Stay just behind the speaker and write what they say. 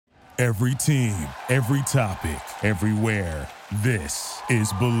Every team, every topic, everywhere. This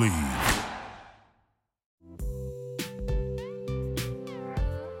is Believe.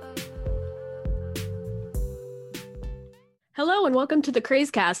 Hello and welcome to the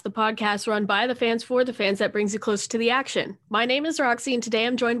Crazecast, the podcast run by the fans for the fans that brings you closer to the action. My name is Roxy, and today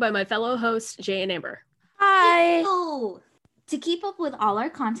I'm joined by my fellow hosts, Jay and Amber. Hi! Oh, to keep up with all our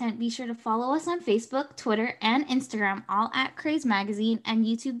content, be sure to follow us on Facebook, Twitter, and Instagram, all at Craze Magazine, and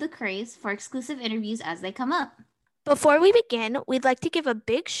YouTube The Craze for exclusive interviews as they come up. Before we begin, we'd like to give a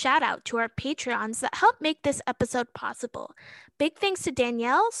big shout out to our Patreons that help make this episode possible. Big thanks to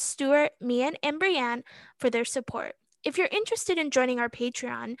Danielle, Stuart, Mian, and Brianne for their support. If you're interested in joining our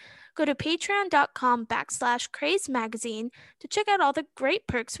Patreon, go to patreon.com/Craze Magazine to check out all the great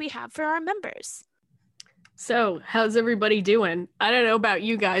perks we have for our members. So, how's everybody doing? I don't know about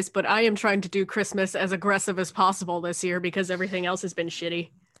you guys, but I am trying to do Christmas as aggressive as possible this year because everything else has been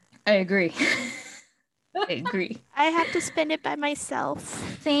shitty. I agree. I agree. I have to spend it by myself.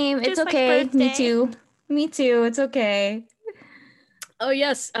 Same. It's Just my okay. Me birthday. too. Me too. It's okay. Oh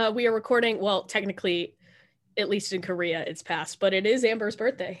yes, we are recording, well, technically, at least in Korea, it's past, but it is Amber's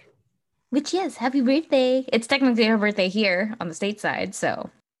birthday. Which, yes, happy birthday. It's technically her birthday here on the stateside,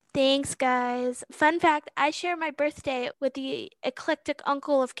 so. Thanks, guys. Fun fact, I share my birthday with the eclectic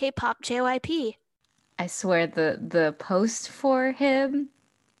uncle of K-pop, JYP. I swear the post for him,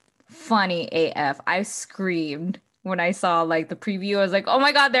 funny AF. I screamed when I saw like the preview. I was like, oh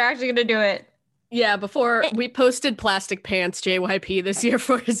my God, they're actually gonna do it. Yeah, before we posted Plastic Pants JYP this year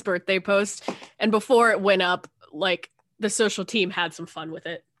for his birthday post, and before it went up, like the social team had some fun with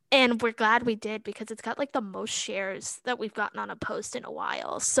it. And we're glad we did because it's got like the most shares that we've gotten on a post in a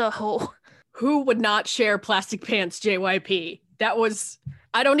while. So who would not share Plastic Pants JYP? That was,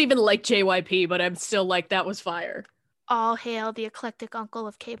 I don't even like JYP, but I'm still like, that was fire. all hail the eclectic uncle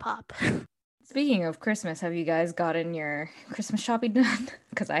of K-pop. Speaking of Christmas, have you guys gotten your Christmas shopping done?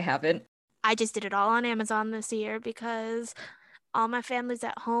 Because I haven't. I just did it all on Amazon this year because all my family's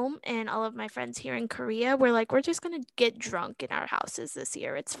at home and all of my friends here in Korea were like, we're just going to get drunk in our houses this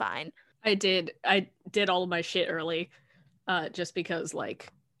year. It's fine. I did all of my shit early, just because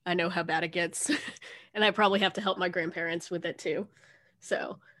like I know how bad it gets and I probably have to help my grandparents with it too.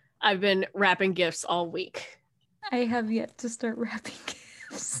 So I've been wrapping gifts all week. I have yet to start wrapping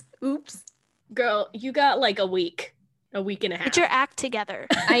gifts. Oops. Girl, you got like a week and a half. Get your act together.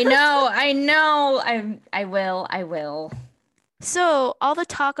 I know. I will. So all the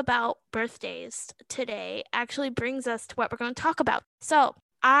talk about birthdays today actually brings us to what we're going to talk about. So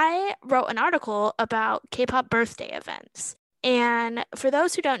I wrote an article about K-pop birthday events. And for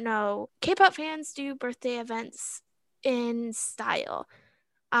those who don't know, K-pop fans do birthday events in style.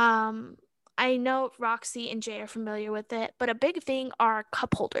 I know Roxy and Jay are familiar with it, but a big thing are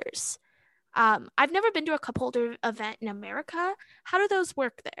cup holders. I've never been to a cup holder event in America. How do those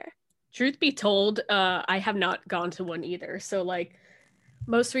work there? Truth be told, I have not gone to one either. So like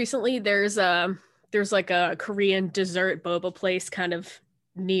most recently there's like a Korean dessert boba place kind of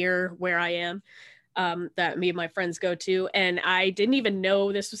near where I am, that me and my friends go to. And I didn't even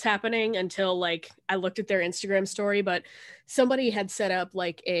know this was happening until like I looked at their Instagram story, but somebody had set up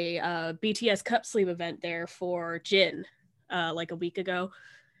like a BTS cup sleeve event there for Jin like a week ago.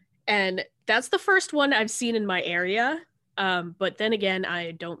 And that's the first one I've seen in my area. But then again,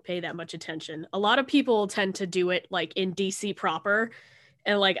 I don't pay that much attention. A lot of people tend to do it like in DC proper.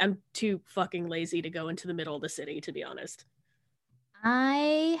 And like, I'm too fucking lazy to go into the middle of the city, to be honest.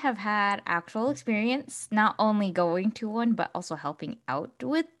 I have had actual experience not only going to one, but also helping out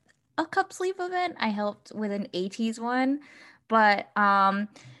with a cup sleeve event. I helped with an 80s one, but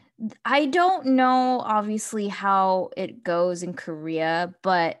I don't know obviously how it goes in Korea,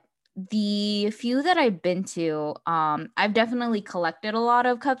 but the few that I've been to, I've definitely collected a lot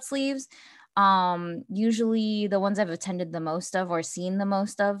of cup sleeves. Usually the ones I've attended the most of or seen the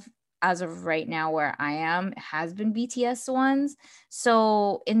most of as of right now where I am has been BTS ones.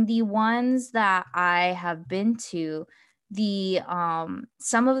 So in the ones that I have been to, the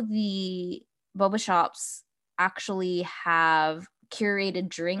some of the boba shops actually have curated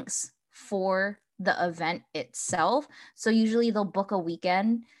drinks for the event itself. So usually they'll book a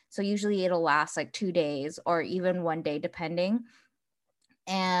weekend. So usually it'll last like 2 days or even 1 day, depending.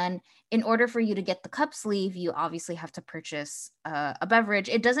 And in order for you to get the cup sleeve, you obviously have to purchase a beverage.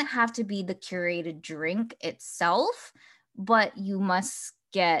 It doesn't have to be the curated drink itself, but you must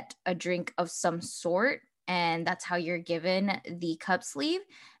get a drink of some sort. And that's how you're given the cup sleeve.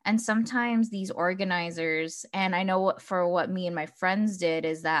 And sometimes these organizers, and I know what me and my friends did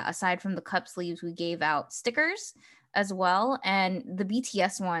is that aside from the cup sleeves, we gave out stickers as well. And the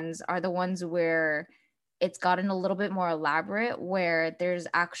BTS ones are the ones where it's gotten a little bit more elaborate, where there's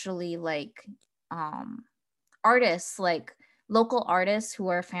actually like artists, like local artists who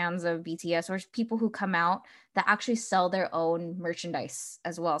are fans of BTS, or people who come out that actually sell their own merchandise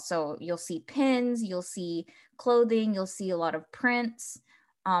as well. So you'll see pins, you'll see clothing, you'll see a lot of prints,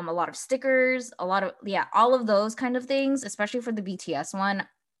 a lot of stickers, a lot of, yeah, all of those kind of things, especially for the BTS one.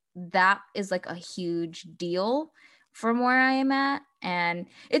 That is like a huge deal from where I am at. And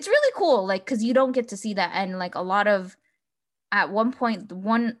it's really cool, like, because you don't get to see that. And like a lot of, at one point,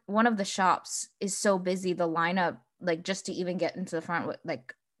 one of the shops is so busy, the lineup, like just to even get into the front,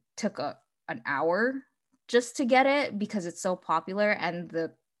 like took an hour just to get it, because it's so popular, and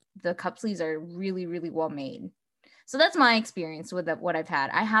the cup sleeves are really, really well made. So that's my experience with what I've had.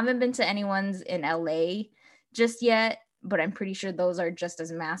 I haven't been to anyone's in LA just yet, but I'm pretty sure those are just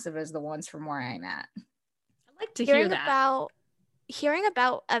as massive as the ones from where I'm at. I'd like to hear that. Hearing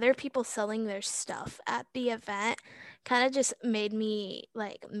about other people selling their stuff at the event kind of just made me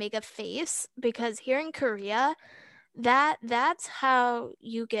like make a face, because here in Korea, that's how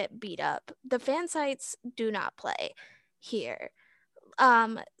you get beat up. The fan sites do not play here.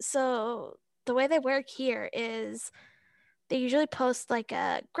 So the way they work here is they usually post like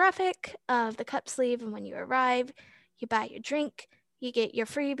a graphic of the cup sleeve, and when you arrive, you buy your drink, you get your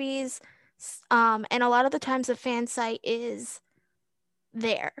freebies. And a lot of the times the fan site is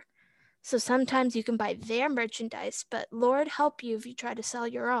there. So sometimes you can buy their merchandise, but Lord help you if you try to sell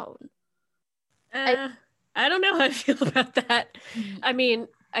your own. I don't know how I feel about that. I mean,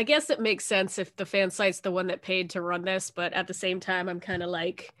 I guess it makes sense if the fan site's the one that paid to run this, but at the same time, I'm kind of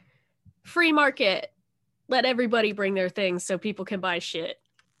like, free market. Let everybody bring their things so people can buy shit.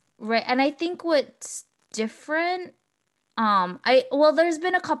 Right. And I think what's different, there's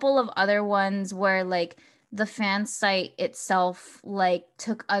been a couple of other ones where like the fan site itself like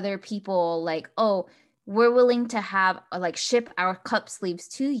took other people, like, oh, we're willing to have like ship our cup sleeves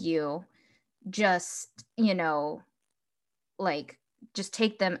to you, just, like just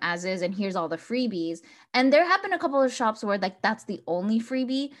take them as is, and here's all the freebies. And there have been a couple of shops where like that's the only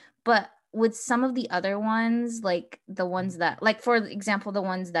freebie. But with some of the other ones, like the ones that, like, for example, the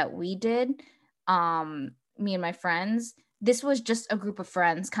ones that we did, me and my friends, this was just a group of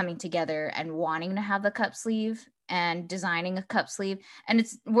friends coming together and wanting to have the cup sleeve and designing a cup sleeve. And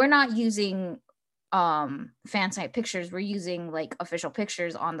we're not using fan site pictures, we're using like official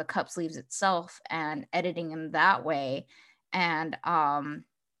pictures on the cup sleeves itself and editing them that way. And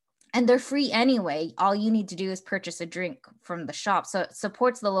they're free anyway. All you need to do is purchase a drink from the shop. So it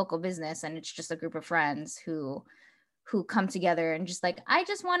supports the local business, and it's just a group of friends who come together and just like, I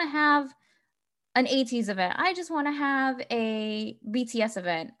just want to have an ATEEZ event. I just want to have a BTS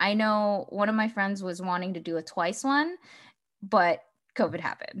event. I know one of my friends was wanting to do a twice one, but COVID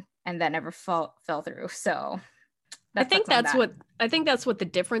happened and that never fell through. So I think that's what the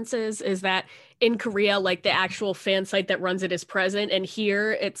difference is that in Korea, like the actual fan site that runs it is present, and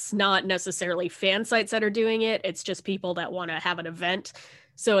here it's not necessarily fan sites that are doing it. It's just people that want to have an event.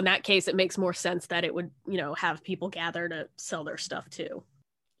 So in that case, it makes more sense that it would, have people gather to sell their stuff too.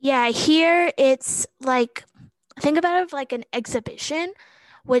 Yeah, here it's like, think about it like an exhibition,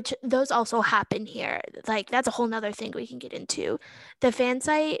 which those also happen here. Like that's a whole nother thing we can get into. The fan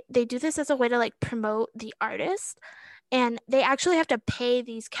site, they do this as a way to like promote the artist, and they actually have to pay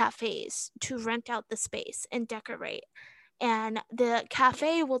these cafes to rent out the space and decorate. And the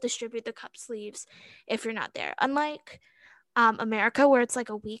cafe will distribute the cup sleeves if you're not there. Unlike America, where it's like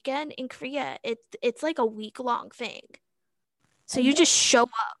a weekend, in Korea, it's like a week-long thing. So you just show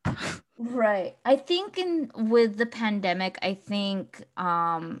up. Right. I think with the pandemic, I think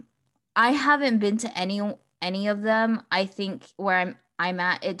I haven't been to any of them. I think where I'm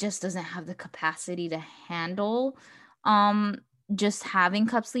at, it just doesn't have the capacity to handle just having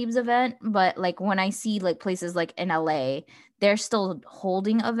cup sleeves event. But like when I see like places like in LA, they're still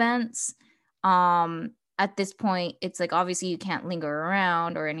holding events. At this point, it's like obviously you can't linger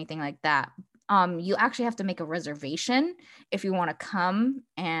around or anything like that. You actually have to make a reservation if you want to come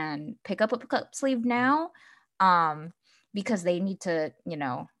and pick up a cup sleeve now, because they need to,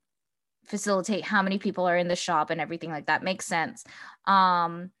 facilitate how many people are in the shop and everything like that. Makes sense.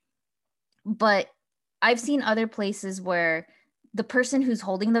 But I've seen other places where the person who's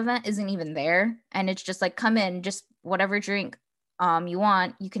holding the event isn't even there, and it's just like, come in, just whatever drink you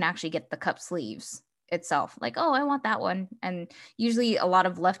want, you can actually get the cup sleeves itself. Like, oh, I want that one. And usually a lot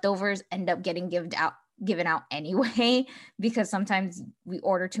of leftovers end up getting given out anyway, because sometimes we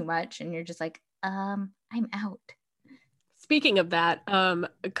order too much and you're just like, I'm out. speaking of that,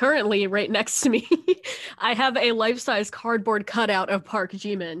 currently right next to me, I have a life-size cardboard cutout of Park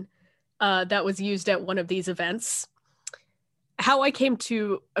Jimin that was used at one of these events. How I came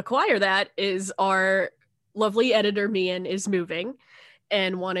to acquire that is our lovely editor Mian is moving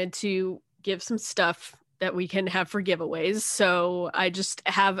and wanted to give some stuff that we can have for giveaways. So I just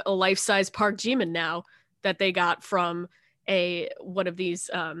have a life-size Park Jimin now that they got from one of these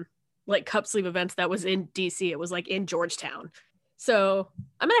like cup sleeve events that was in DC. It was like in Georgetown. So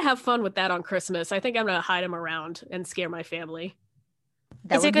I'm gonna have fun with that on Christmas. I think I'm gonna hide him around and scare my family.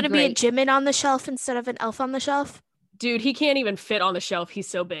 Is it going to be a Jimin on the shelf instead of an elf on the shelf? Dude, he can't even fit on the shelf. He's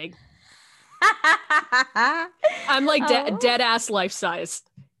so big. I'm like dead ass life size.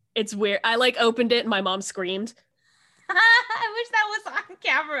 It's weird. I like opened it and my mom screamed. I wish that was on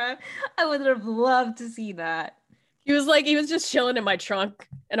camera. I would have loved to see that. He was just chilling in my trunk.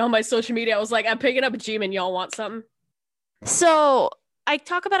 And on my social media, I was like, I'm picking up a G-Man. Y'all want something? So I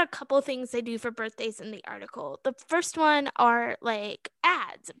talk about a couple of things they do for birthdays in the article. The first one are like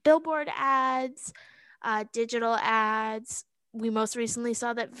ads, billboard ads, digital ads. We most recently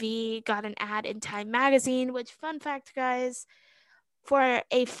saw that V got an ad in Time Magazine, which, fun fact, guys, for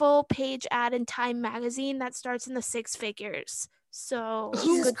a full page ad in Time Magazine, that starts in the six figures. So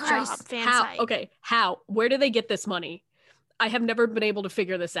good job, fan site. Okay, how? Where do they get this money? I have never been able to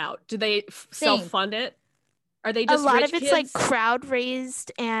figure this out. Do they self-fund it? Are they just a lot rich of it's kids? Like crowd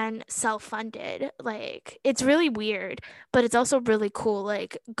raised and self-funded? Like, it's really weird, but it's also really cool.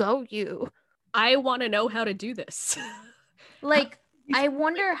 Like, go you. I want to know how to do this. Like, I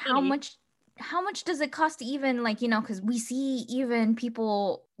wonder how much does it cost to even, like, you know, because we see even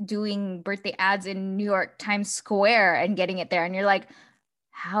people doing birthday ads in New York Times Square and getting it there, and you're like,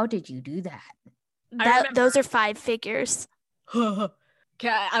 how did you do that? Those are 5 figures. I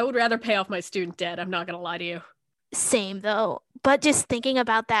would rather pay off my student debt. I'm not gonna lie to you. Same though, but just thinking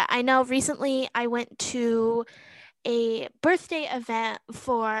about that, I know recently I went to a birthday event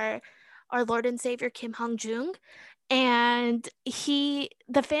for our Lord and Savior Kim Hong-jung, and the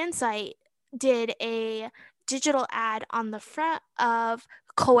fan site did a digital ad on the front of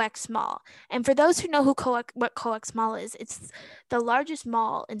COEX Mall. And for those who know what COEX Mall is, it's the largest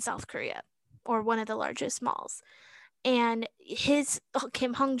mall in South Korea, or one of the largest malls. And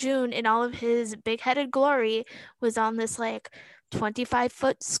Kim Hong-jun in all of his big-headed glory was on this like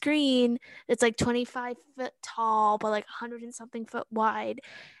 25-foot screen. It's like 25 foot tall, but like 100 and something foot wide.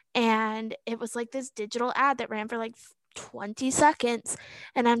 And it was like this digital ad that ran for like 20 seconds.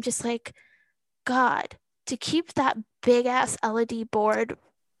 And I'm just like, God, to keep that big ass LED board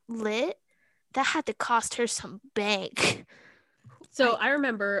lit, that had to cost her some bank. So I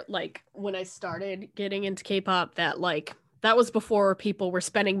remember, like, when I started getting into K-pop, that was before people were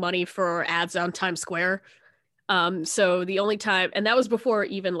spending money for ads on Times Square. So the only time, and that was before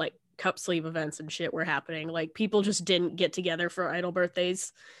even like cup sleeve events and shit were happening. Like, people just didn't get together for idol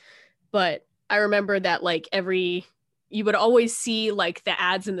birthdays. But I remember that like you would always see like the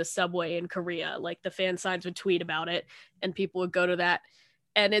ads in the subway in Korea. Like, the fan signs would tweet about it and people would go to that.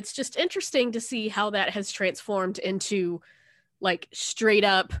 And it's just interesting to see how that has transformed into like straight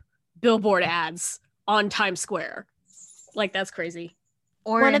up billboard ads on Times Square. Like, that's crazy.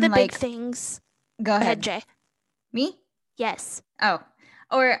 Or one of the big things. Go ahead, Jay. Me? Yes. Oh,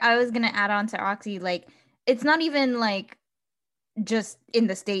 or I was gonna add on to Oxy, like, it's not even like just in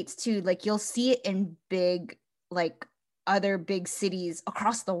the States too. Like, you'll see it in big, like, other big cities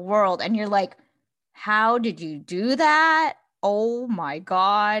across the world, and you're like, how did you do that? Oh my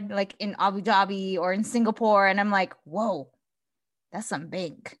God. Like in Abu Dhabi or in Singapore, and I'm like, whoa, that's some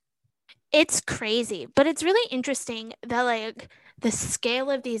big. It's crazy, but it's really interesting that like the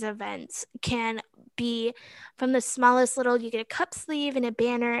scale of these events can be from the smallest little, you get a cup sleeve and a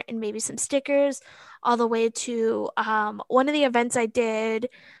banner and maybe some stickers, all the way to one of the events I did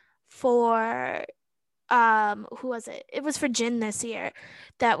for who was it? It was for Jin this year,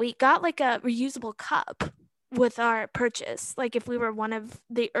 that we got like a reusable cup with our purchase. Like, if we were one of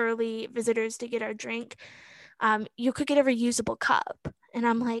the early visitors to get our drink, you could get a reusable cup. And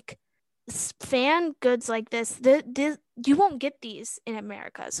I'm like, fan goods like this, you won't get these in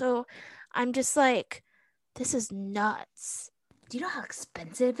America. So I'm just like, this is nuts. Do you know how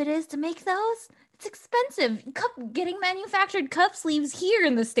expensive it is to make those? It's expensive. Getting manufactured cup sleeves here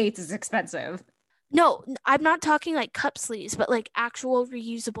in the States is expensive. No, I'm not talking like cup sleeves, but like actual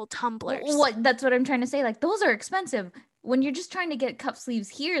reusable tumblers. That's what I'm trying to say. Like, those are expensive. When you're just trying to get cup sleeves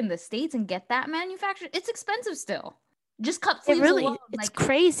here in the States and get that manufactured, it's expensive still. Just cup sleeves alone, it's like,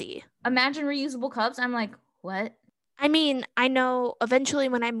 crazy. Imagine reusable cups. I'm like, what? I mean, I know eventually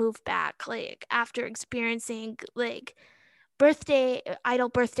when I move back, like after experiencing like idol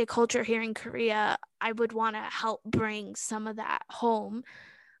birthday culture here in Korea, I would want to help bring some of that home.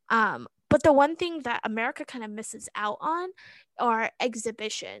 But the one thing that America kind of misses out on are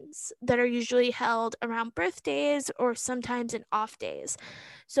exhibitions that are usually held around birthdays or sometimes in off days.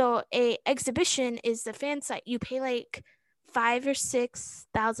 So a exhibition is the fan site. You pay like 5 or 6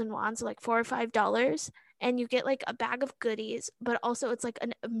 thousand won, so like $4 or $5, and you get like a bag of goodies, but also it's like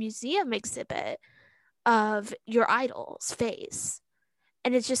a museum exhibit of your idol's face.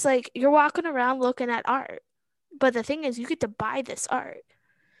 And it's just like you're walking around looking at art. But the thing is, you get to buy this art.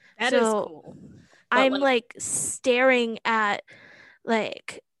 That is So cool. But I'm like staring at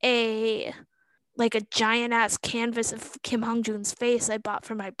like a giant ass canvas of Kim Hong-jun's face I bought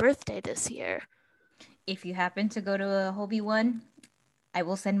for my birthday this year. If you happen to go to a Hobie one, I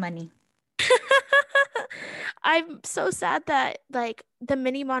will send money. I'm so sad that like the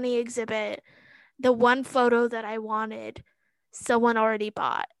Mini Money exhibit, the one photo that I wanted, someone already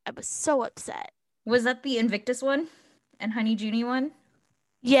bought. I was so upset. Was that the Invictus one and Honey Junie one?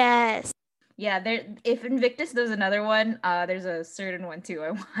 Yes. Yeah, there. If Invictus does another one, there's a certain one too I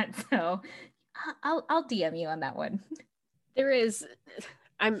want. So I'll DM you on that one. there is,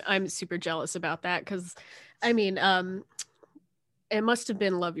 I'm super jealous about that because, I mean, it must have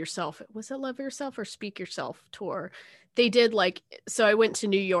been Love Yourself. Was it Love Yourself or Speak Yourself tour? They did like, so I went to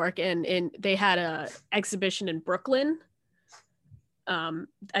New York and they had a exhibition in Brooklyn.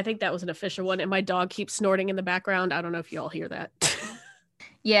 I think that was an official one, and my dog keeps snorting in the background. I don't know if you all hear that.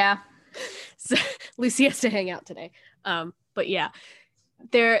 Yeah. So Lucy has to hang out today. But yeah,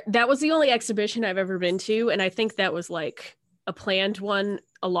 that was the only exhibition I've ever been to, and I think that was like a planned one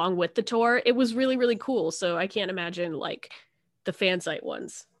along with the tour. It was really, really cool. So I can't imagine like the fan site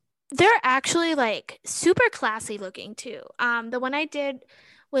ones. They're actually like super classy looking too. The one I did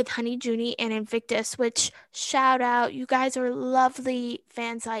with Honey Junie and Invictus, which shout out, you guys are lovely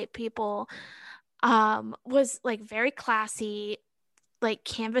fan site people, was like very classy, like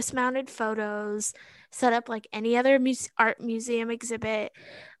canvas mounted photos, set up like any other art museum exhibit.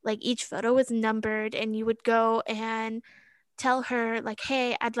 Like each photo was numbered, and you would go and tell her like,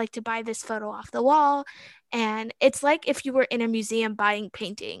 hey, I'd like to buy this photo off the wall. And it's like if you were in a museum buying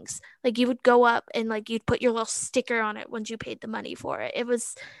paintings, like you would go up and like you'd put your little sticker on it once you paid the money for it. It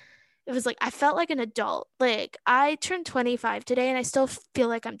was like I felt like an adult. Like I turned 25 today and I still feel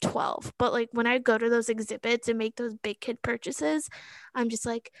like I'm 12. But like when I go to those exhibits and make those big kid purchases, I'm just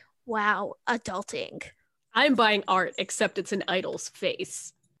like, wow, adulting. I'm buying art, except it's an idol's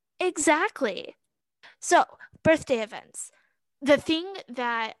face. Exactly. So, birthday events. The thing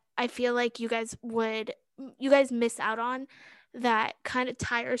that I feel like you guys miss out on that kind of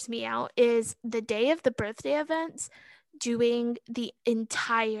tires me out is the day of the birthday events, doing the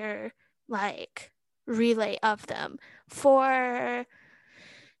entire like relay of them. For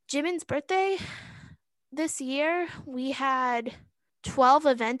Jimin's birthday this year, we had 12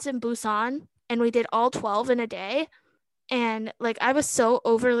 events in Busan, and we did all 12 in a day. And like I was so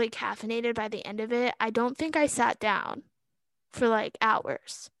overly caffeinated by the end of it, I don't think I sat down for like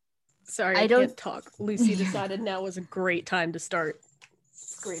hours. Sorry, I can't talk. Lucy decided now was a great time to start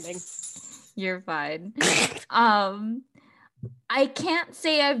screaming. You're fine. I can't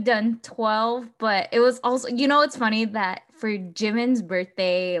say I've done 12, but it was also, it's funny that for Jimin's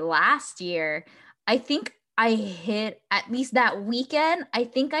birthday last year, I think I hit, at least that weekend, I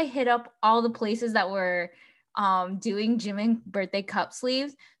think I hit up all the places that were doing Jimin birthday cup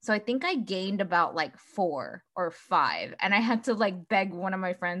sleeves. So I think I gained about like 4 or 5, and I had to like beg one of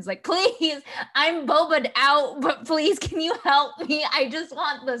my friends, like, please, I'm boba'd out, but please can you help me? I just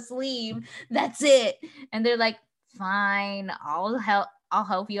want the sleeve, that's it. And they're like, fine, I'll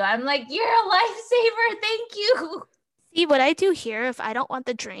help you. I'm like, you're a lifesaver, thank you. See, what I do here, if I don't want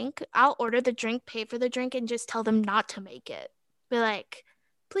the drink, I'll order the drink, pay for the drink, and just tell them not to make it. Be like,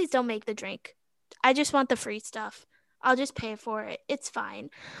 please don't make the drink. I just want the free stuff. I'll just pay for it. It's fine.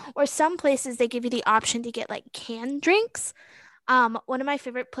 Or some places, they give you the option to get like canned drinks. One of my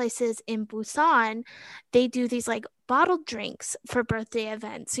favorite places in Busan, they do these like bottled drinks for birthday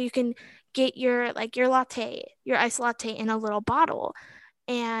events. So you can get your latte, your iced latte in a little bottle.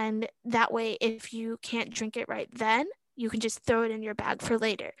 And that way, if you can't drink it right then, you can just throw it in your bag for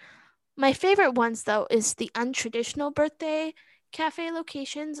later. My favorite ones, though, is the untraditional birthday cafe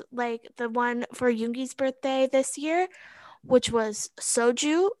locations, like the one for Yoongi's birthday this year, which was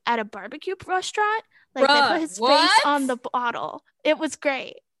soju at a barbecue restaurant. Like they put his face on the bottle. It was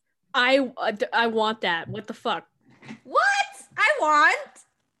great. I want that. What the fuck? What?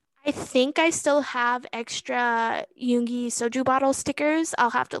 I think I still have extra Yoongi soju bottle stickers. I'll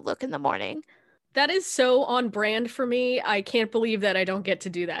have to look in the morning. That is so on brand for me. I can't believe that I don't get to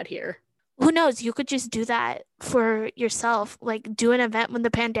do that here. Who knows? You could just do that for yourself, like do an event when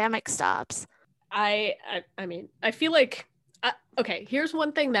the pandemic stops. I mean, I feel like okay, here's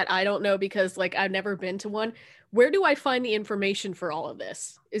one thing that I don't know because like I've never been to one. Where do I find the information for all of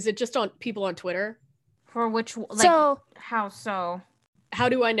this? Is it just on people on Twitter? For which, like, So, how so? How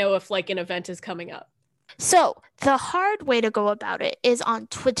do I know if like an event is coming up? so the hard way to go about it is on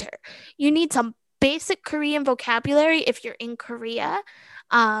Twitter. You need some basic Korean vocabulary if you're in Korea.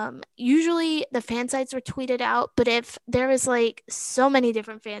 Usually the fan sites are tweeted out, but if there is like so many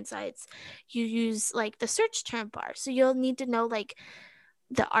different fan sites, you use like the search term bar. So you'll need to know like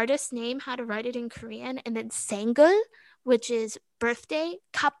the artist's name, how to write it in Korean, and then Sangul, which is birthday,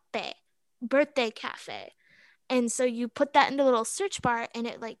 cafe, birthday cafe. And so you put that in the little search bar and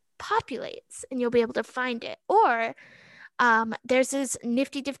it like populates and you'll be able to find it. Or there's this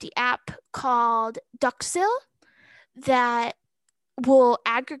nifty difty app called Duxil that will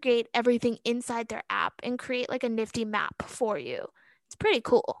aggregate everything inside their app and create like a nifty map for you. It's pretty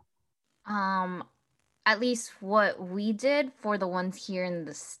cool. At least what we did for the ones here in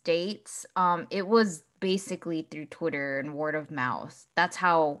the States, it was basically through Twitter and word of mouth. That's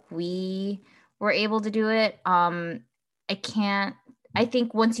how we were able to do it. I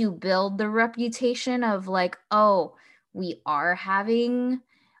think once you build the reputation of like, oh, we are having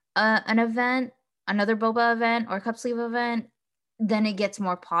an event, another boba event or cup sleeve event, then it gets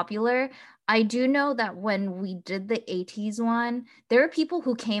more popular. I do know that when we did the 80s one, there were people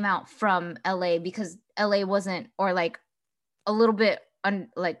who came out from LA because LA wasn't, or like a little bit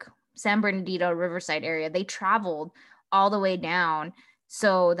like San Bernardino, Riverside area. They traveled all the way down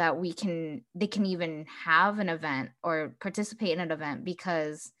so that they can even have an event or participate in an event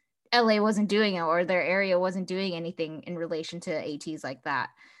because LA wasn't doing it or their area wasn't doing anything in relation to ATs like that.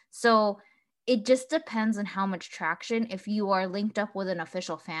 So it just depends on how much traction. If you are linked up with an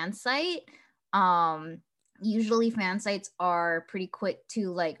official fan site, usually fan sites are pretty quick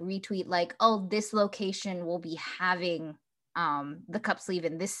to like retweet like, oh, this location will be having the cup sleeve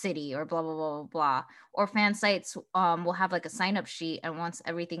in this city or blah blah blah blah blah. Or fan sites will have like a sign up sheet, and once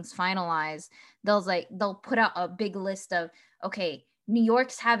everything's finalized, they'll put out a big list of, okay, New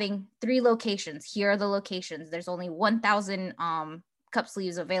York's having 3 locations. Here are the locations. There's only 1,000 cup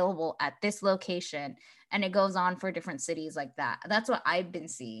sleeves available at this location, and it goes on for different cities like that. That's what I've been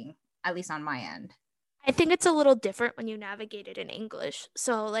seeing, at least on my end. I think it's a little different when you navigate it in English.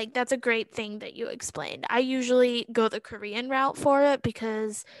 So, like, that's a great thing that you explained. I usually go the Korean route for it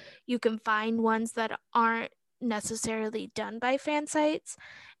because you can find ones that aren't necessarily done by fan sites,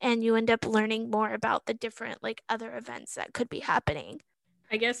 and you end up learning more about the different, like, other events that could be happening.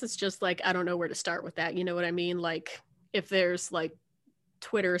 I guess it's just like I don't know where to start with that. You know what I mean? Like if there's like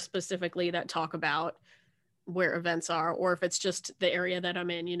Twitter specifically that talk about where events are, or if it's just the area that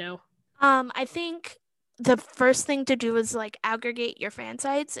I'm in, you know? I think the first thing to do is like aggregate your fan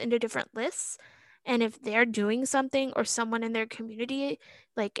sites into different lists. And if they're doing something or someone in their community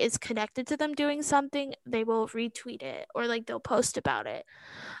like is connected to them doing something, they will retweet it or like they'll post about it.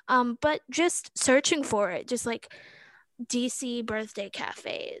 But just searching for it, just like DC birthday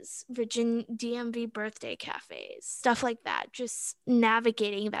cafes, Virgin DMV birthday cafes, stuff like that, just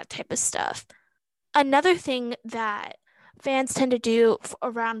navigating that type of stuff. Another thing that fans tend to do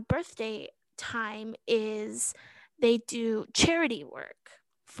around birthday time is they do charity work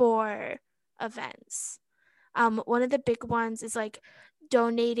for events. One of the big ones is like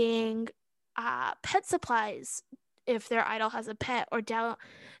donating pet supplies if their idol has a pet, or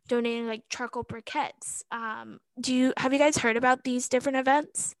donating like charcoal briquettes. Have you guys heard about these different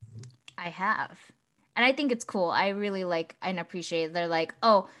events? I have. And I think it's cool. I really like and appreciate it. They're like,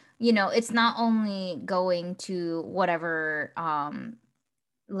 oh, it's not only going to whatever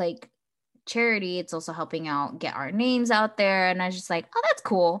like charity, it's also helping out get our names out there. And I was just like, oh, that's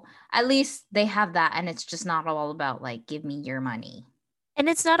cool. At least they have that, and it's just not all about like, give me your money. And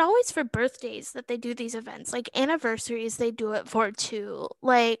it's not always for birthdays that they do these events. Like anniversaries, they do it for too.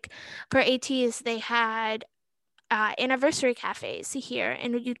 Like for ATs, they had anniversary cafes here,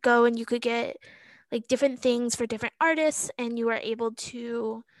 and you'd go and you could get like different things for different artists, and you were able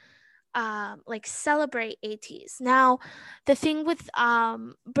to like celebrate ATs. Now, the thing with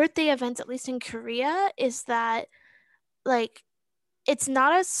birthday events, at least in Korea, is that like it's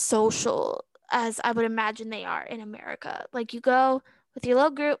not as social as I would imagine they are in America. Like you go with your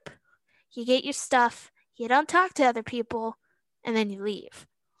little group, you get your stuff, you don't talk to other people, and then you leave.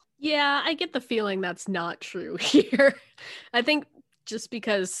 Yeah, I get the feeling that's not true here. I think just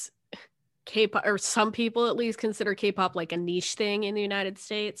because K-pop, or some people at least consider K-pop like a niche thing in the United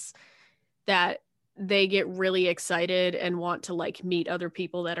States, that they get really excited and want to like meet other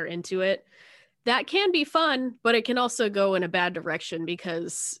people that are into it. That can be fun, but it can also go in a bad direction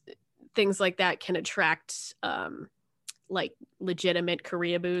because things like that can attract like legitimate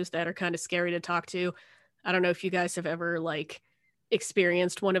Koreaboos that are kind of scary to talk to. I don't know if you guys have ever like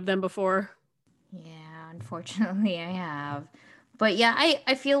experienced one of them before. Yeah, unfortunately I have. But yeah,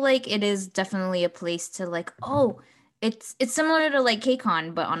 I feel like it is definitely a place to like, oh, it's similar to like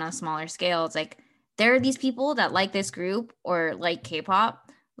KCON, but on a smaller scale. It's like there are these people that like this group or like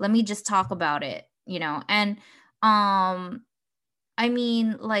K-pop. Let me just talk about it, you know? And I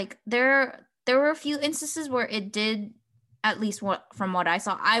mean, like there were a few instances where it did, at least what from what I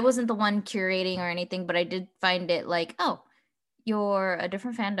saw. I wasn't the one curating or anything, but I did find it like, oh, you're a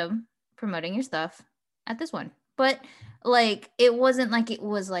different fandom promoting your stuff at this one. But like it wasn't like it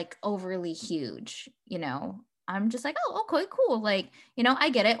was like overly huge, you know. I'm just like, oh, okay, cool. Like, you know,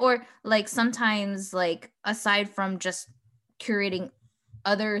 I get it. Or like sometimes like aside from just curating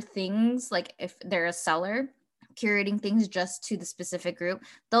other things, like if they're a seller curating things just to the specific group,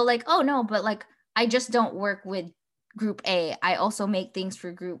 they'll like, oh no, but like I just don't work with group A. I also make things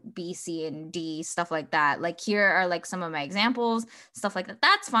for group B, C, and D, stuff like that. Like here are like some of my examples, stuff like that.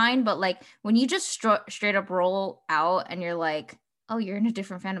 That's fine. But like when you just straight up roll out and you're like, oh, you're in a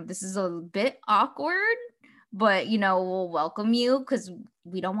different fandom, this is a bit awkward, but you know, we'll welcome you because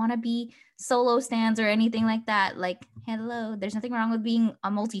we don't want to be solo stands or anything like that. Like, hello, there's nothing wrong with being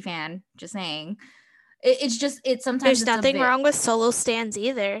a multi-fan, just saying. It's just it's sometimes There's it's nothing a bit, wrong with solo stands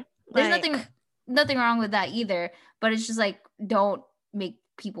either. there's Like, nothing wrong with that either, but it's just like don't make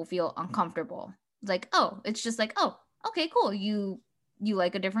people feel uncomfortable. Like, oh, it's just like, oh, okay, cool, you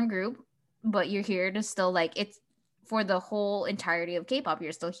like a different group, but you're here to still like, it's for the whole entirety of K-pop,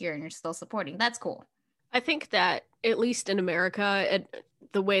 you're still here and you're still supporting. That's cool. I think that at least in America,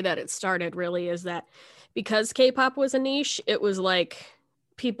 the way that it started really is that because K-pop was a niche, it was like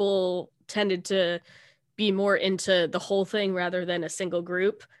people tended to be more into the whole thing rather than a single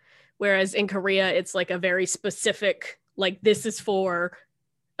group. Whereas in Korea, it's like a very specific, like this is for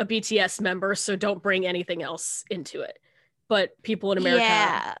a BTS member, so don't bring anything else into it. But people in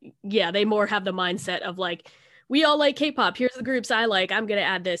America, yeah, they more have the mindset of like, we all like K-pop. Here's the groups I like. I'm going to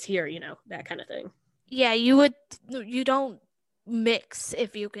add this here, you know, that kind of thing. yeah, you don't mix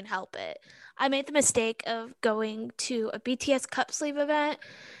if you can help it. I made the mistake of going to a BTS cup sleeve event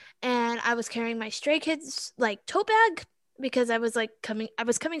and I was carrying my Stray Kids like tote bag because I was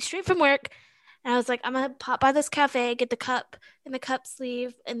coming straight from work and I was like, I'm gonna pop by this cafe, get the cup and the cup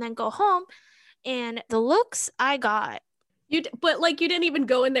sleeve, and then go home. And the looks I got, But like you didn't even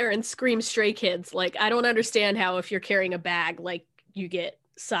go in there and scream Stray Kids. Like I don't understand how if you're carrying a bag, like you get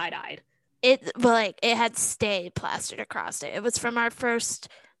side-eyed. it had stay plastered across it. It was from our first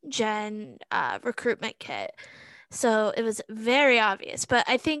gen recruitment kit. So it was very obvious. But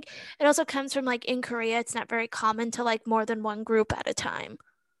I think it also comes from like in Korea, it's not very common to like more than one group at a time.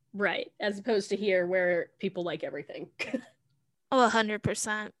 Right. As opposed to here where people like everything. Oh,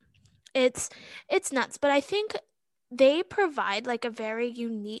 100%. It's nuts. But I think they provide like a very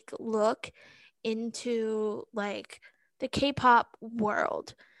unique look into like the K-pop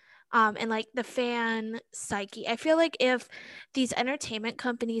world. And like the fan psyche. I feel like if these entertainment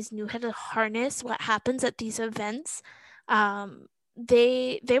companies knew how to harness what happens at these events,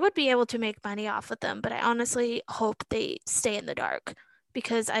 they would be able to make money off of them. But I honestly hope they stay in the dark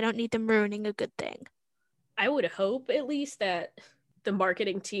because I don't need them ruining a good thing. I would hope at least that the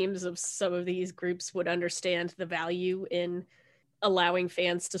marketing teams of some of these groups would understand the value in allowing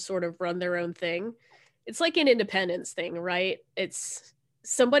fans to sort of run their own thing. It's like an independence thing, right? It's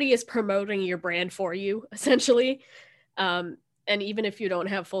somebody is promoting your brand for you, essentially. And even if you don't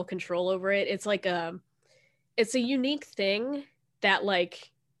have full control over it, it's like it's a unique thing that like,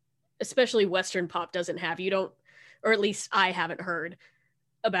 especially Western pop doesn't have. You don't, or at least I haven't heard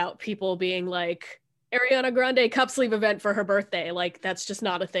about people being like, Ariana Grande cup sleeve event for her birthday. Like that's just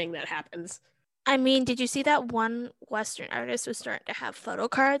not a thing that happens. I mean, did you see that one Western artist was starting to have photo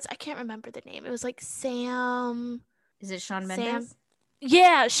cards? I can't remember the name. It was like Sam. Is it Shawn Sam. Mendes?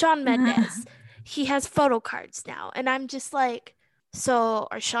 Yeah, Shawn Mendes. He has photo cards now. And I'm just like, so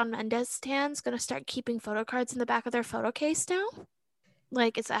are Shawn Mendes stands going to start keeping photo cards in the back of their photo case now?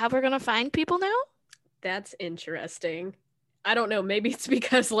 Like, is that how we're going to find people now? That's interesting. I don't know. Maybe it's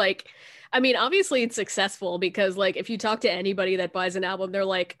because like, I mean, obviously it's successful because like if you talk to anybody that buys an album, they're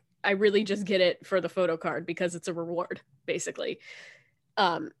like, I really just get it for the photo card because it's a reward, basically.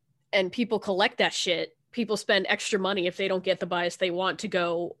 And people collect that shit. People spend extra money if they don't get the bias they want to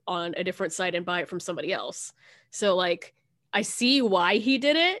go on a different site and buy it from somebody else. So like, I see why he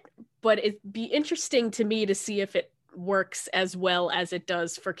did it, but it'd be interesting to me to see if it works as well as it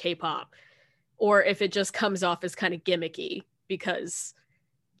does for K-pop, or if it just comes off as kind of gimmicky because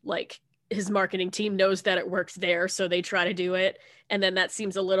like his marketing team knows that it works there, so they try to do it, and then that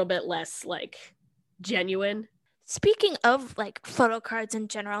seems a little bit less like genuine. Speaking of like photo cards in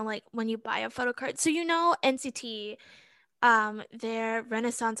general, like when you buy a photo card, so NCT, their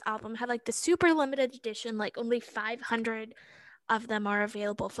Renaissance album had like the super limited edition, like only 500 of them are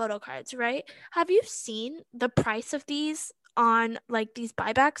available photo cards, right? Have you seen the price of these on like these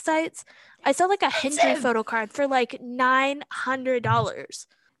buyback sites? I saw like a Hendry photo card for like $900.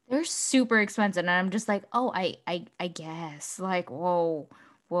 They're super expensive, and I'm just like, oh, I guess, like, whoa,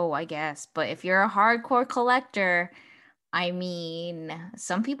 I guess. But if you're a hardcore collector, I mean,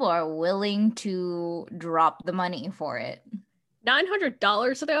 some people are willing to drop the money for it.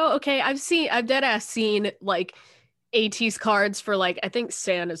 $900 though? Okay, I've dead ass seen like ATEEZ cards for like, I think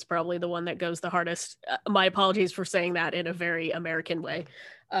San is probably the one that goes the hardest. My apologies for saying that in a very American way.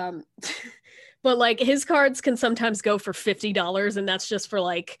 But like his cards can sometimes go for $50, and that's just for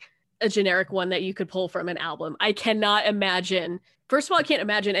like a generic one that you could pull from an album. I cannot imagine. First of all, I can't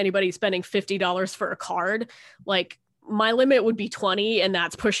imagine anybody spending $50 for a card. Like my limit would be 20, and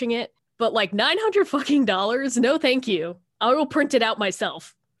that's pushing it. But like 900 fucking dollars, no thank you. I will print it out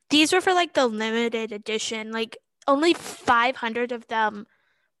myself. These were for like the limited edition, like only 500 of them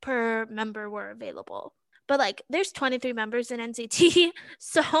per member were available. But like there's 23 members in NCT,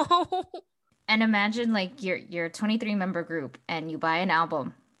 so And imagine like you're a 23 member group and you buy an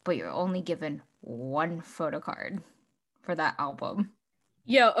album, but you're only given one photo card for that album.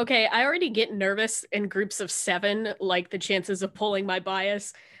 Yo, okay, I already get nervous in groups of 7, like the chances of pulling my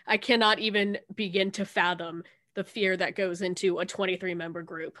bias. I cannot even begin to fathom the fear that goes into a 23 member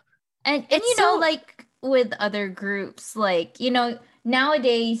group. And like with other groups, like,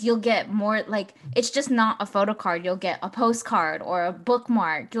 nowadays you'll get more, like, it's just not a photo card. You'll get a postcard or a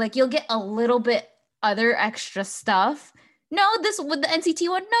bookmark. Like, you'll get a little bit other extra stuff. No, this with the NCT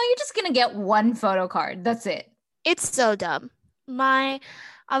one, no, you're just gonna get one photo card. That's it. it's so dumb. I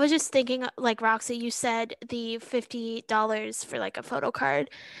was just thinking, like Roxy, you said the $50 for like a photo card,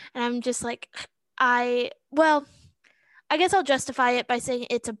 and I'm just like, I guess I'll justify it by saying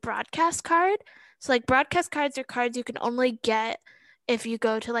it's a broadcast card. So like broadcast cards are cards you can only get if you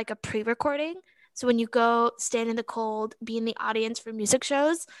go to like a pre-recording. So when you go stand in the cold, be in the audience for music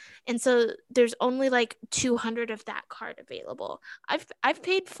shows, and so there's only like 200 of that card available. I've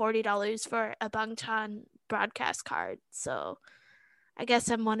paid $40 for a Bangtan broadcast card, so I guess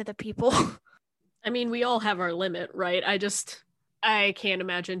I'm one of the people. I mean, we all have our limit, right? I can't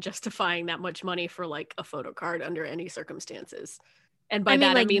imagine justifying that much money for like a photo card under any circumstances. And by I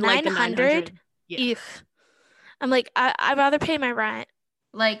mean like the 900. Yeah. I'm like, I'd rather pay my rent.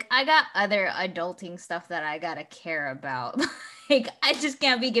 Like, I got other adulting stuff that I gotta care about. Like, I just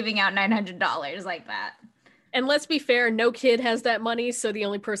can't be giving out $900 like that. And let's be fair, no kid has that money, so the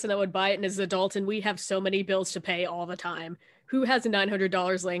only person that would buy it is an adult, and we have so many bills to pay all the time. Who has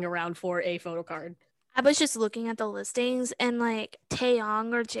 $900 laying around for a photo card? I was just looking at the listings, and like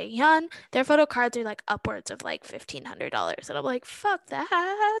Taeyong or Jaehyun, their photo cards are like upwards of like $1,500, and I'm like, fuck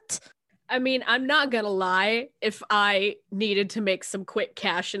that. I mean, I'm not gonna lie. If I needed to make some quick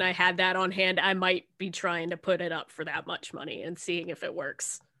cash and I had that on hand, I might be trying to put it up for that much money and seeing if it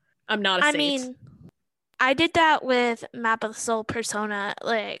works. I'm not a saint. I mean, I did that with Map of the Soul Persona.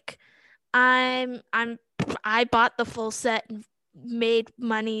 Like, I bought the full set and made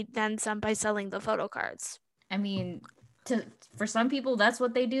money then some by selling the photo cards. I mean, for some people, that's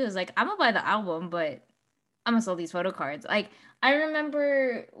what they do. Is like, I'm gonna buy the album, but I'm gonna sell these photo cards. Like, I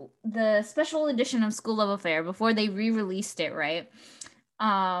remember the special edition of School Love Affair before they re-released it, right?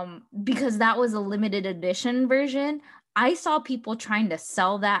 Because that was a limited edition version. I saw people trying to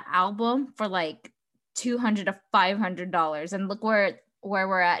sell that album for like $200 to $500, and look where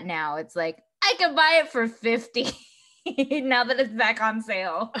we're at now. It's like, I could buy it for $50 now that it's back on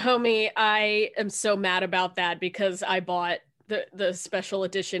sale. Homie, I am so mad about that because I bought the special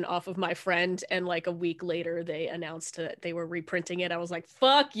edition off of my friend, and like a week later they announced that they were reprinting it. I was like,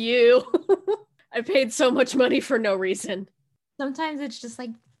 fuck you. I paid so much money for no reason. Sometimes it's just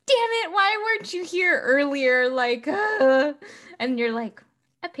like, damn it, why weren't you here earlier? Like, and you're like,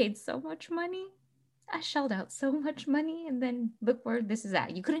 I paid so much money. I shelled out so much money, and then look where this is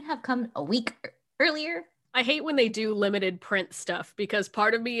at. You couldn't have come a week earlier. I hate when they do limited print stuff because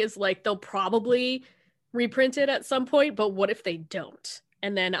part of me is like, they'll probably reprint it at some point, but what if they don't?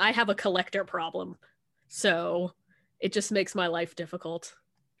 And then I have a collector problem. So it just makes my life difficult.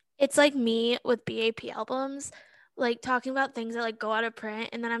 It's like me with BAP albums. like talking about things that like go out of print,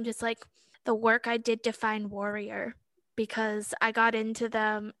 and then I'm just like, the work I did to find Warrior, because I got into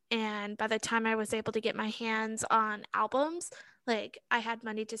them, and by the time I was able to get my hands on albums, like I had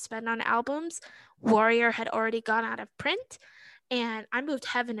money to spend on albums, Warrior had already gone out of print, and I moved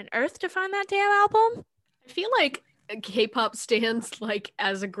heaven and earth to find that damn album. I feel like K-pop stans, like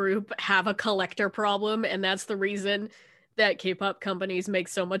as a group, have a collector problem, and that's the reason that K-pop companies make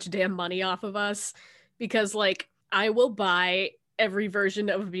so much damn money off of us. Because like I will buy every version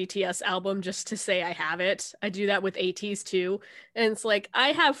of a BTS album just to say I have it. I do that with ATs too, and it's like I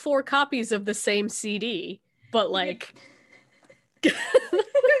have 4 copies of the same CD, but like At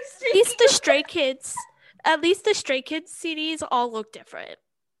least the Stray Kids CDs all look different.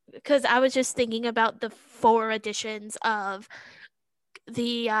 Because I was just thinking about the 4 editions of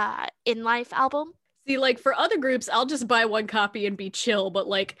the In Life album. See, like for other groups, I'll just buy 1 copy and be chill. But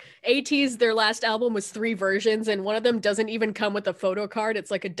like AT's, their last album was 3 versions, and one of them doesn't even come with a photo card. It's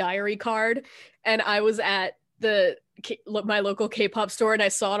like a diary card. And I was at my local K-pop store, and I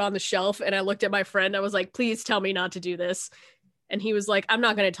saw it on the shelf, and I looked at my friend. I was like, please tell me not to do this. And he was like, I'm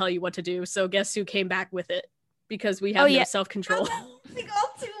not going to tell you what to do. So guess who came back with it? Because we have no self-control. All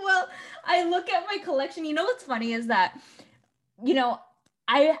too well. I look at my collection. You know what's funny is that, you know,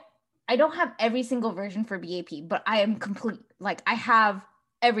 I don't have every single version for BAP, but I am complete. Like I have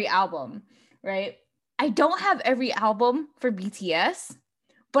every album, right? I don't have every album for BTS,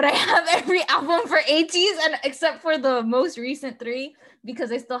 but I have every album for ATs, and except for the most recent 3,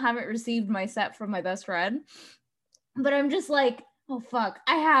 because I still haven't received my set from my best friend. But I'm just like, oh fuck,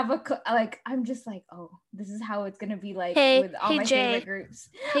 I have I'm just like, oh, this is how it's gonna be like with all my favorite groups.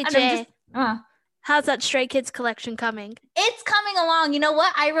 Hey and Jay, I'm just, how's that Stray Kids collection coming? It's coming along. You know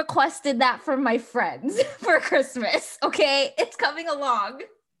what? I requested that from my friends for Christmas. Okay, it's coming along.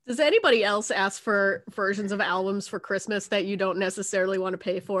 Does anybody else ask for versions of albums for Christmas that you don't necessarily want to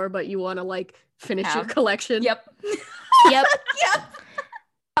pay for, but you want to like finish your collection? Yep. Yep.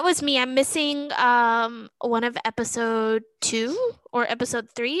 That was me. I'm missing one of episode 2 or episode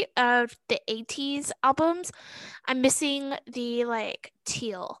 3 of the ATEEZ albums. I'm missing the like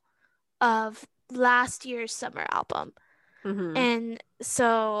teal of last year's summer album. Mm-hmm. And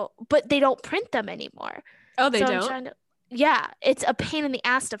so, but they don't print them anymore. Oh, they don't? Yeah, it's a pain in the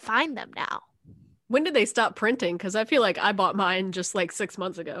ass to find them now. When did they stop printing? Because I feel like I bought mine just like 6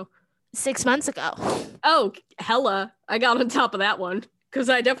 months ago. 6 months ago. Oh, hella. I got on top of that one. Because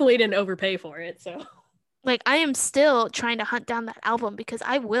I definitely didn't overpay for it, so. Like, I am still trying to hunt down that album because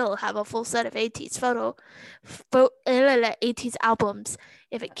I will have a full set of ATEEZ ATEEZ albums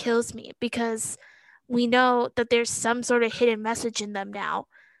if it kills me, because we know that there's some sort of hidden message in them now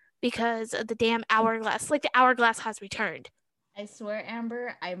because of the damn hourglass. Like, the hourglass has returned. I swear,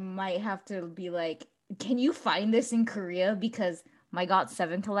 Amber, I might have to be like, can you find this in Korea? Because my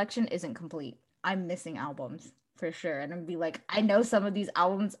GOT7 collection isn't complete. I'm missing albums. For sure. And I'd be like, I know some of these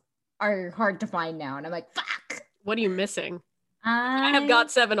albums are hard to find now. And I'm like, fuck. What are you missing? I have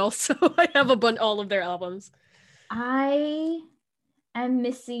GOT7 also. I have all of their albums. I am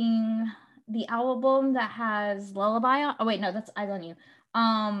missing the album that has Lullaby on. Oh, wait, no, that's Eyes on You.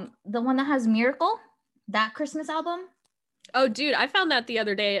 The one that has Miracle, that Christmas album. Oh, dude, I found that the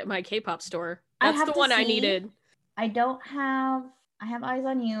other day at my K-pop store. That's the one I needed. I have Eyes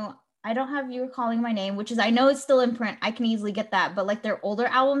on You. I don't have You Were Calling My Name, which is, I know it's still in print. I can easily get that. But like their older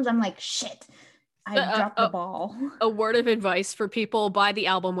albums, I'm like, shit, I dropped the ball. A word of advice for people: buy the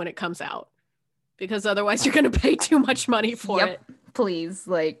album when it comes out. Because otherwise you're going to pay too much money for it. Please,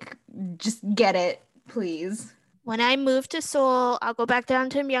 like, just get it, please. When I move to Seoul, I'll go back down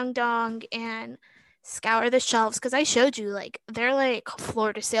to Myeongdong and scour the shelves. Because I showed you, like, they're like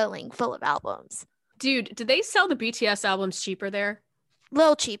floor to ceiling full of albums. Dude, did they sell the BTS albums cheaper there?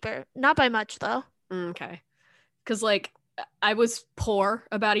 Little cheaper, not by much though. Okay, because like I was poor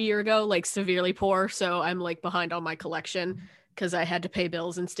about a year ago, like severely poor, so I'm like behind on my collection because I had to pay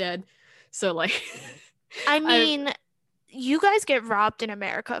bills instead. So like, I mean, you guys get robbed in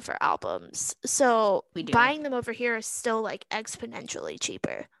America for albums, so buying them over here is still like exponentially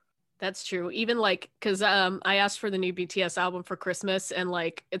cheaper. That's true. Even like, because I asked for the new BTS album for Christmas, and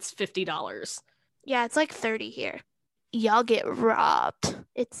like it's $50. Yeah, it's like 30 here. Y'all get robbed.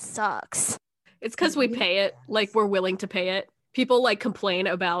 It sucks. It's because we pay it. Like, we're willing to pay it. People like complain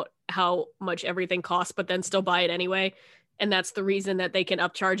about how much everything costs, but then still buy it anyway. And that's the reason that they can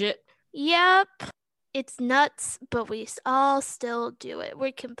upcharge it. Yep. It's nuts, but we all still do it.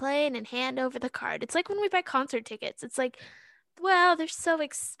 We complain and hand over the card. It's like when we buy concert tickets. It's like, well, they're so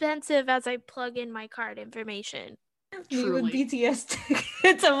expensive as I plug in my card information. Me with BTS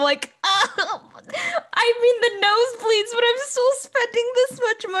tickets, I'm like, oh, I mean the nosebleeds, but I'm still spending this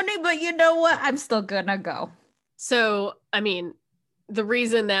much money. But you know what? I'm still gonna go. So, I mean, the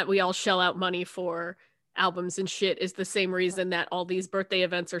reason that we all shell out money for albums and shit is the same reason that all these birthday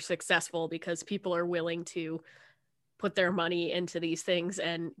events are successful, because people are willing to put their money into these things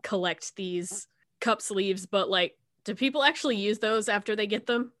and collect these cup sleeves. But like, do people actually use those after they get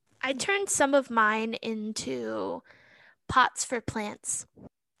them? I turned some of mine into pots for plants.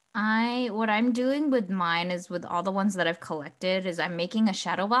 What I'm doing with mine is with all the ones that I've collected is I'm making a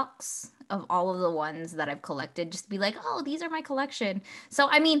shadow box of all of the ones that I've collected just to be like, oh, these are my collection. So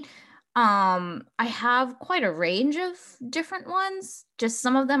I mean, I have quite a range of different ones. Just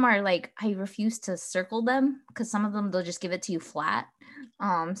some of them are like I refuse to circle them because some of them they'll just give it to you flat.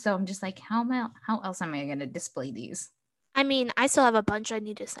 So I'm just like, how else am I gonna display these? I mean, I still have a bunch I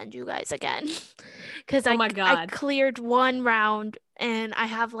need to send you guys again. Because Oh my I God. cleared one round and I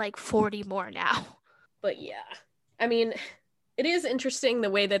have like 40 more now. But yeah, I mean, it is interesting the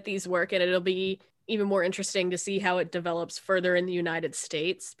way that these work, and it'll be even more interesting to see how it develops further in the United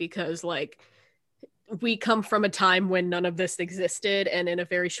States, because like we come from a time when none of this existed, and in a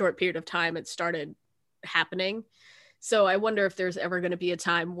very short period of time it started happening. So I wonder if there's ever going to be a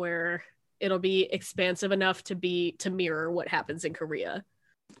time where it'll be expansive enough to mirror what happens in Korea.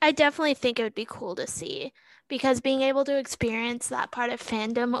 I definitely think it would be cool to see, because being able to experience that part of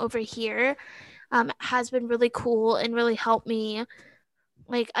fandom over here has been really cool and really helped me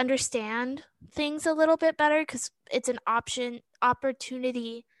like understand things a little bit better, because it's an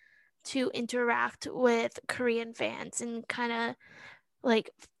opportunity to interact with Korean fans and kind of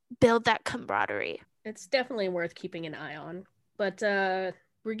like build that camaraderie. It's definitely worth keeping an eye on. But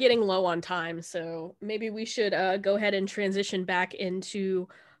we're getting low on time, so maybe we should go ahead and transition back into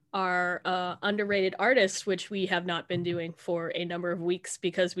our underrated artists, which we have not been doing for a number of weeks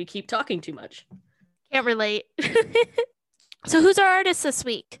because we keep talking too much. Can't relate. So who's our artist this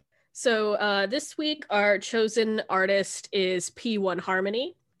week? So this week, our chosen artist is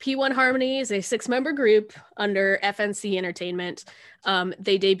P1Harmony. P1Harmony is a 6-member group under FNC Entertainment.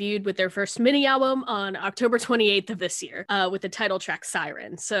 They debuted with their first mini album on October 28th of this year with the title track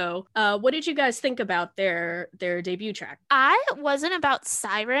Siren. So what did you guys think about their debut track? I wasn't about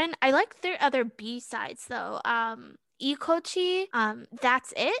Siren. I like their other B-sides though. Ikochi,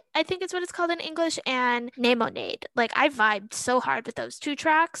 That's It, I think is what it's called in English, and Nemonade. Like, I vibed so hard with those 2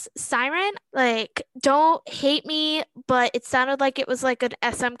 tracks. Siren, like, don't hate me, but it sounded like it was like an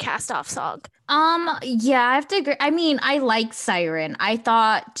SM cast-off song. Yeah, I have to agree. I mean, I like Siren. I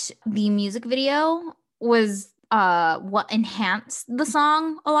thought the music video was what enhanced the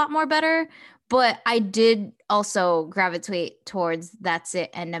song a lot more better. But I did also gravitate towards That's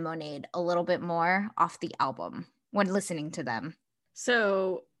It and Nemonade a little bit more off the album when listening to them.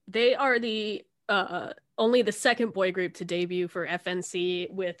 So they are the only the second boy group to debut for FNC,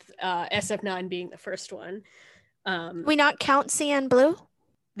 with SF9 being the first one. We not count CN Blue?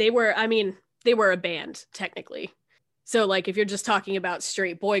 They were a band technically. So like if you're just talking about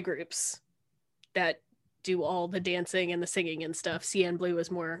straight boy groups that do all the dancing and the singing and stuff, CN Blue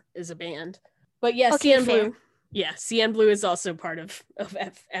is a band. But yeah, okay, CN fair. Blue. Yeah, CN Blue is also part of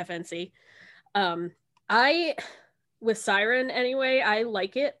FNC. With Siren anyway, I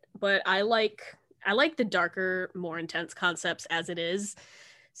like it, but I like the darker, more intense concepts as it is.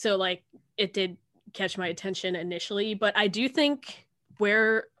 So like it did catch my attention initially, but I do think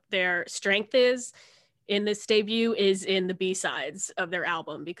where their strength is in this debut is in the B-sides of their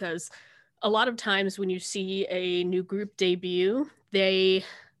album, because a lot of times when you see a new group debut, they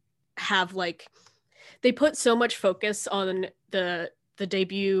put so much focus on the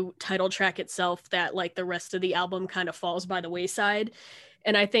debut title track itself that like the rest of the album kind of falls by the wayside.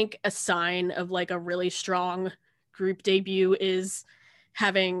 And I think a sign of like a really strong group debut is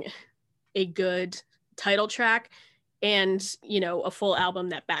having a good title track and, a full album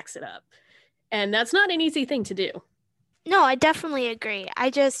that backs it up. And that's not an easy thing to do. No, I definitely agree.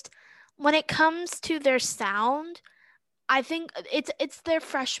 When it comes to their sound, I think it's their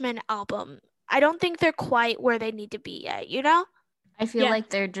freshman album. I don't think they're quite where they need to be yet, I feel like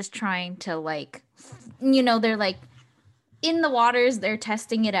they're just trying to they're like in the waters, they're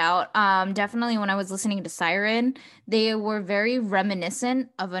testing it out. Definitely when I was listening to Siren, they were very reminiscent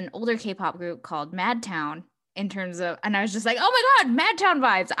of an older K-pop group called Madtown in terms of, and I was just like, oh my God, Madtown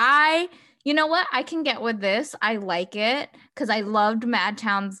vibes. You know what? I can get with this. I like it because I loved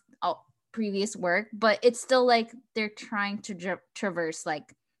Madtown's previous work, but it's still like they're trying to traverse,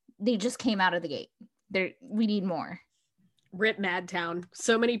 like they just came out of the gate. We need more. Rip Madtown.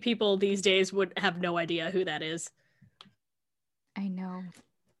 So many people these days would have no idea who that is. I know.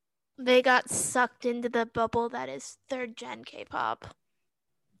 They got sucked into the bubble that is third gen K-pop.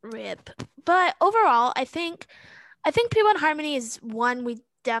 RIP. But overall, I think P1Harmony is one we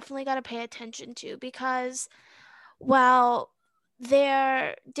definitely got to pay attention to, because while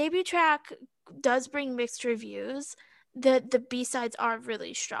their debut track does bring mixed reviews, the B-sides are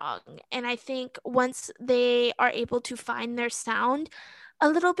really strong. And I think once they are able to find their sound a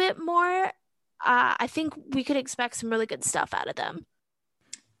little bit more, I think we could expect some really good stuff out of them.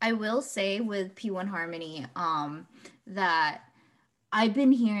 I will say with P1Harmony, that I've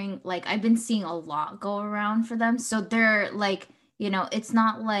been seeing a lot go around for them. So they're like, it's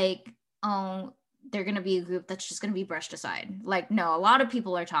not like, oh, they're going to be a group that's just going to be brushed aside. Like, no, a lot of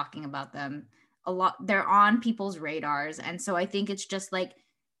people are talking about them. They're on people's radars. And so I think it's just like,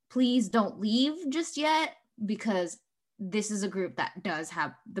 please don't leave just yet, because this is a group that does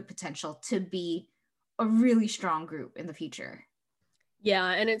have the potential to be a really strong group in the future.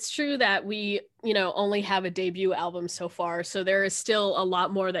 Yeah, and it's true that we, only have a debut album so far, so there is still a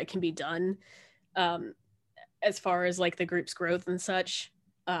lot more that can be done as far as like the group's growth and such.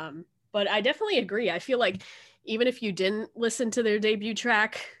 But I definitely agree. I feel like even if you didn't listen to their debut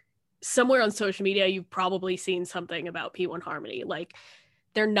track, somewhere on social media, you've probably seen something about P1Harmony. Like,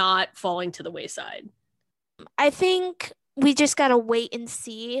 they're not falling to the wayside. I think we just got to wait and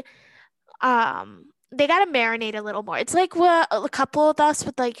see. They got to marinate a little more. It's like what a couple of us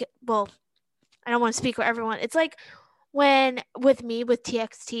with I don't want to speak for everyone. It's like with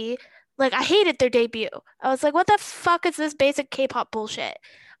TXT, like I hated their debut. I was like, what the fuck is this basic K-pop bullshit?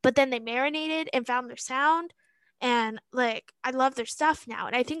 But then they marinated and found their sound, and like I love their stuff now.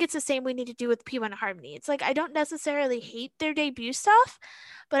 And I think it's the same we need to do with P1Harmony. It's like I don't necessarily hate their debut stuff,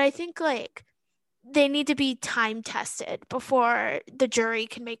 but I think like they need to be time tested before the jury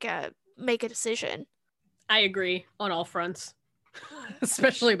can make a decision. I agree on all fronts,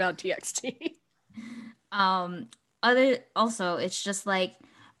 especially about TXT. It's just like,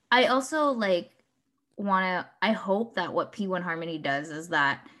 I also like I hope that what P1Harmony does is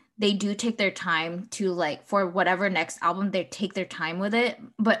that they do take their time to, like, for whatever next album, they take their time with it,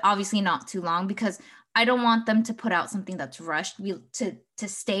 but obviously not too long, because I don't want them to put out something that's rushed to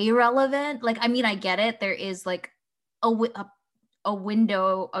stay relevant. Like, I mean, I get it. There is like a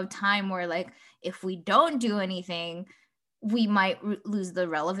window of time where, like, if we don't do anything, we might lose the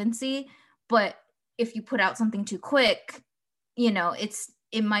relevancy. But if you put out something too quick,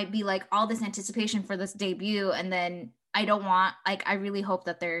 it might be like all this anticipation for this debut, and then I really hope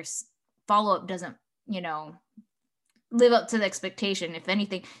that their follow-up doesn't, live up to the expectation. If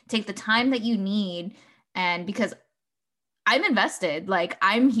anything, take the time that you need, and because I'm invested, like,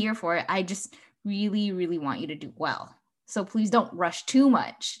 I'm here for it. I just really, really want you to do well. So please don't rush too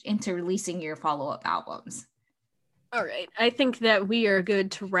much into releasing your follow-up albums. All right. I think that we are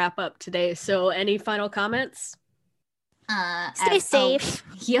good to wrap up today. So any final comments? Stay safe.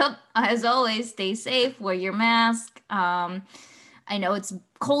 Yep. As always, stay safe. Wear your mask. I know it's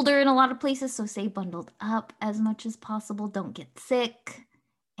colder in a lot of places, so stay bundled up as much as possible. Don't get sick.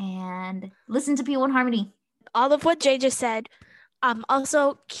 And listen to P1Harmony. All of what Jay just said.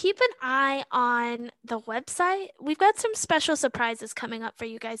 Also, keep an eye on the website. We've got some special surprises coming up for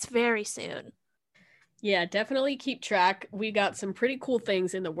you guys very soon. Yeah, definitely keep track. We got some pretty cool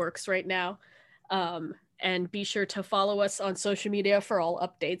things in the works right now. And be sure to follow us on social media for all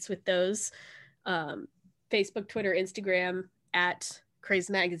updates with those. Facebook, Twitter, Instagram, at Craze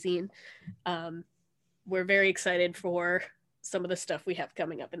Magazine. We're very excited for some of the stuff we have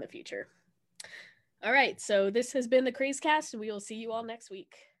coming up in the future. All right, so this has been the Crazecast, and we will see you all next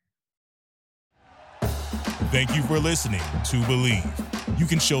week. Thank you for listening to Believe. You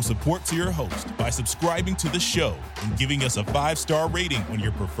can show support to your host by subscribing to the show and giving us a 5-star rating on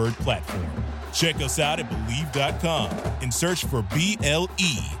your preferred platform. Check us out at Believe.com and search for BLEAV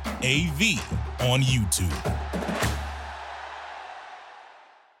on YouTube.